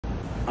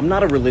I'm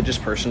not a religious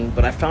person,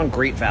 but I found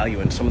great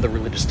value in some of the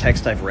religious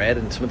texts I've read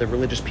and some of the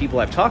religious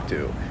people I've talked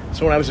to.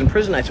 So when I was in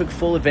prison, I took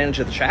full advantage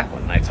of the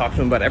chaplain, and I talked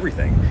to him about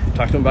everything. I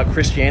talked to him about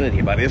Christianity,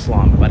 about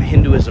Islam, about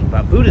Hinduism,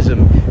 about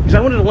Buddhism, because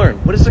I wanted to learn,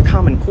 what is the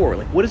common core?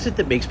 Like, what is it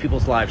that makes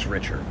people's lives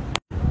richer?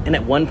 And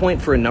at one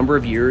point, for a number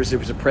of years, there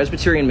was a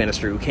Presbyterian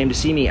minister who came to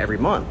see me every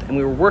month, and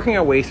we were working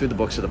our way through the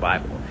books of the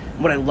Bible.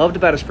 And what I loved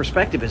about his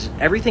perspective is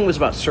everything was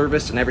about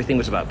service and everything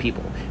was about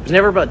people. It was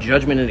never about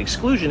judgment and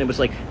exclusion. It was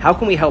like, how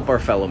can we help our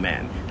fellow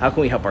man? How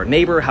can we help our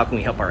neighbor? How can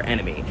we help our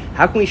enemy?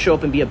 How can we show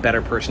up and be a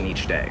better person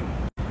each day?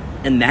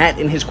 And that,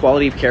 in his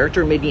quality of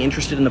character, made me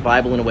interested in the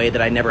Bible in a way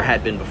that I never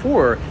had been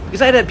before,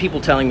 because I'd had people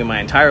telling me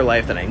my entire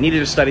life that I needed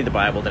to study the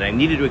Bible, that I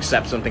needed to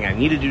accept something, I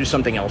needed to do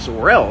something else,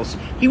 or else.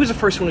 He was the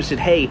first one who said,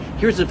 hey,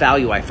 here's the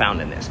value I found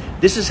in this.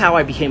 This is how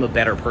I became a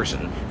better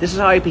person. This is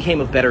how I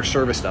became of better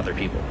service to other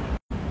people.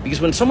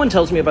 Because when someone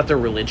tells me about their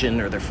religion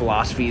or their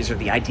philosophies or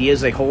the ideas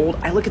they hold,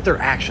 I look at their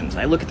actions,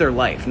 I look at their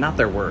life, not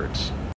their words.